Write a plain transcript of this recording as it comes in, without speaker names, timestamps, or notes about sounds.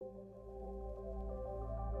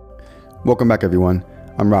Welcome back, everyone.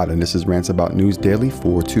 I'm Rod, and this is Rants About News Daily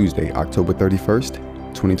for Tuesday, October 31st,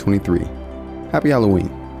 2023. Happy Halloween.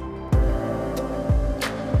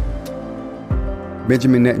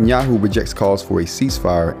 Benjamin Netanyahu rejects calls for a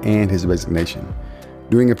ceasefire and his resignation.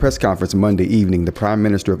 During a press conference Monday evening, the Prime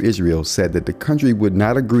Minister of Israel said that the country would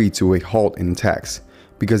not agree to a halt in attacks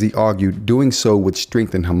because he argued doing so would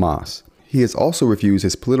strengthen Hamas. He has also refused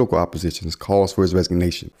his political opposition's calls for his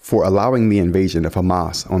resignation for allowing the invasion of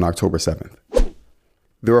Hamas on October 7th.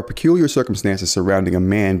 There are peculiar circumstances surrounding a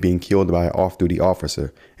man being killed by an off-duty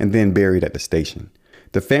officer and then buried at the station.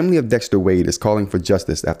 The family of Dexter Wade is calling for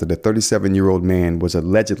justice after the 37-year-old man was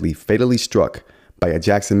allegedly fatally struck by a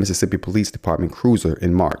Jackson, Mississippi Police Department cruiser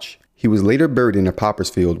in March. He was later buried in a pauper's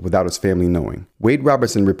field without his family knowing. Wade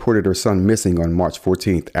Robertson reported her son missing on March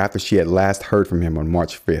 14th after she had last heard from him on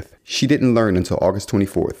March 5th. She didn't learn until August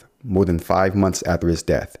 24th, more than 5 months after his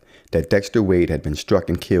death, that Dexter Wade had been struck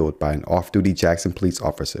and killed by an off-duty Jackson police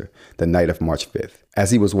officer the night of March 5th, as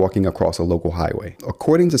he was walking across a local highway.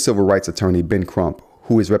 According to civil rights attorney Ben Crump,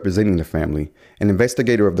 who is representing the family, an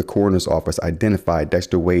investigator of the coroner's office identified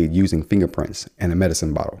Dexter Wade using fingerprints and a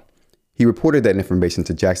medicine bottle. He reported that information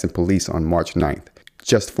to Jackson police on March 9th,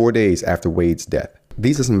 just 4 days after Wade's death.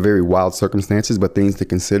 These are some very wild circumstances, but things to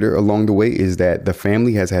consider along the way is that the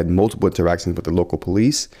family has had multiple interactions with the local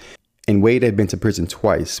police, and Wade had been to prison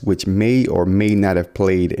twice, which may or may not have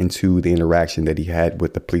played into the interaction that he had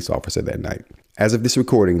with the police officer that night. As of this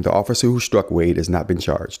recording, the officer who struck Wade has not been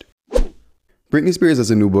charged. Britney Spears has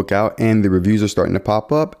a new book out, and the reviews are starting to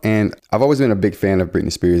pop up, and I've always been a big fan of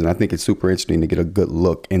Britney Spears, and I think it's super interesting to get a good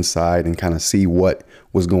look inside and kind of see what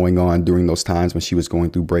was going on during those times when she was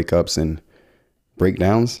going through breakups and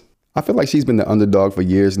breakdowns. I feel like she's been the underdog for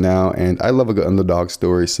years now, and I love a good underdog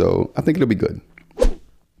story, so I think it'll be good.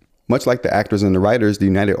 Much like the actors and the writers, the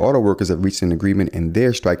United Auto Workers have reached an agreement in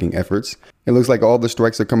their striking efforts. It looks like all the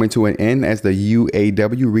strikes are coming to an end as the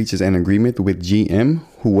UAW reaches an agreement with GM,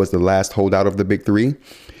 who was the last holdout of the big three.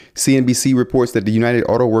 CNBC reports that the United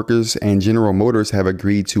Auto Workers and General Motors have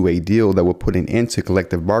agreed to a deal that will put an end to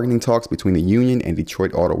collective bargaining talks between the union and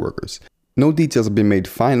Detroit Auto Workers. No details have been made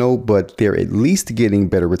final, but they're at least getting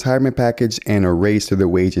better retirement package and a raise to their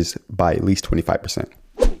wages by at least 25%.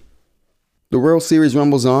 The World Series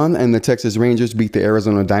rumbles on, and the Texas Rangers beat the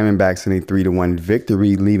Arizona Diamondbacks in a 3-1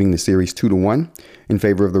 victory, leaving the series 2-1 in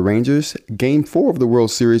favor of the Rangers. Game 4 of the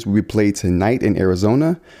World Series will be played tonight in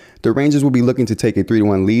Arizona. The Rangers will be looking to take a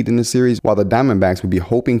 3-1 lead in the series, while the Diamondbacks will be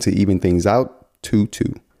hoping to even things out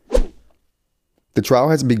 2-2. The trial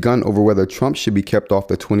has begun over whether Trump should be kept off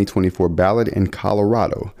the 2024 ballot in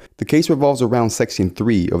Colorado. The case revolves around Section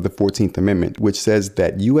 3 of the 14th Amendment, which says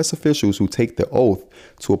that U.S. officials who take the oath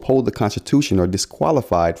to uphold the Constitution are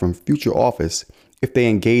disqualified from future office if they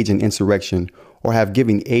engage in insurrection or have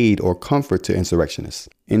given aid or comfort to insurrectionists.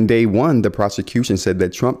 In day one, the prosecution said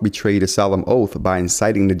that Trump betrayed a solemn oath by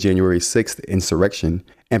inciting the January 6th insurrection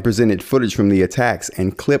and presented footage from the attacks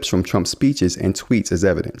and clips from Trump's speeches and tweets as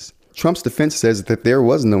evidence. Trump's defense says that there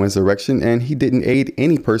was no insurrection and he didn't aid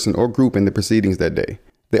any person or group in the proceedings that day.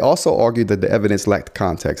 They also argued that the evidence lacked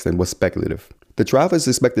context and was speculative. The trial is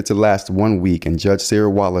expected to last 1 week, and Judge Sarah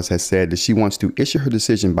Wallace has said that she wants to issue her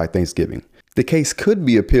decision by Thanksgiving. The case could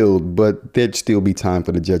be appealed, but there'd still be time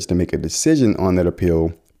for the judge to make a decision on that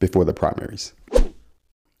appeal before the primaries.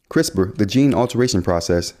 CRISPR, the gene alteration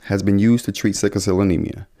process, has been used to treat sickle cell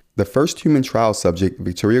anemia. The first human trial subject,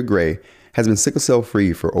 Victoria Gray, has been sickle cell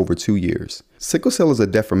free for over 2 years. Sickle cell is a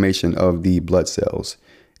deformation of the blood cells.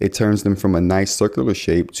 It turns them from a nice circular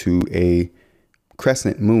shape to a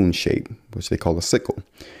crescent moon shape, which they call a sickle.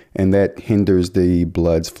 And that hinders the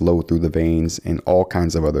blood's flow through the veins and all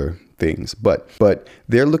kinds of other things. But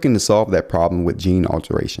they're looking to solve that problem with gene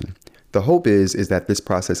alteration. The hope is that this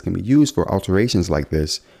process can be used for alterations like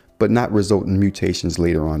this, but not result in mutations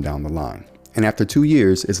later on down the line. And after 2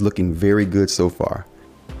 years, it's looking very good so far.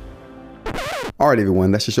 All right, everyone,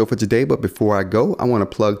 that's the show for today. But before I go, I want to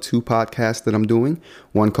plug 2 podcasts that I'm doing.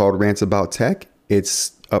 One called Rants About Tech.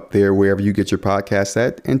 It's up there wherever you get your podcasts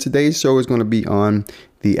at. And today's show is going to be on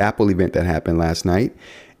the Apple event that happened last night.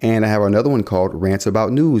 And I have another one called Rants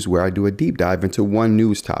About News, where I do a deep dive into one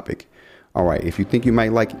news topic. All right, if you think you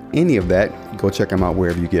might like any of that, go check them out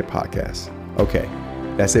wherever you get podcasts. Okay,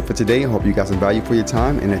 that's it for today. I hope you got some value for your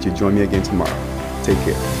time and that you join me again tomorrow. Take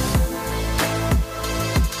care.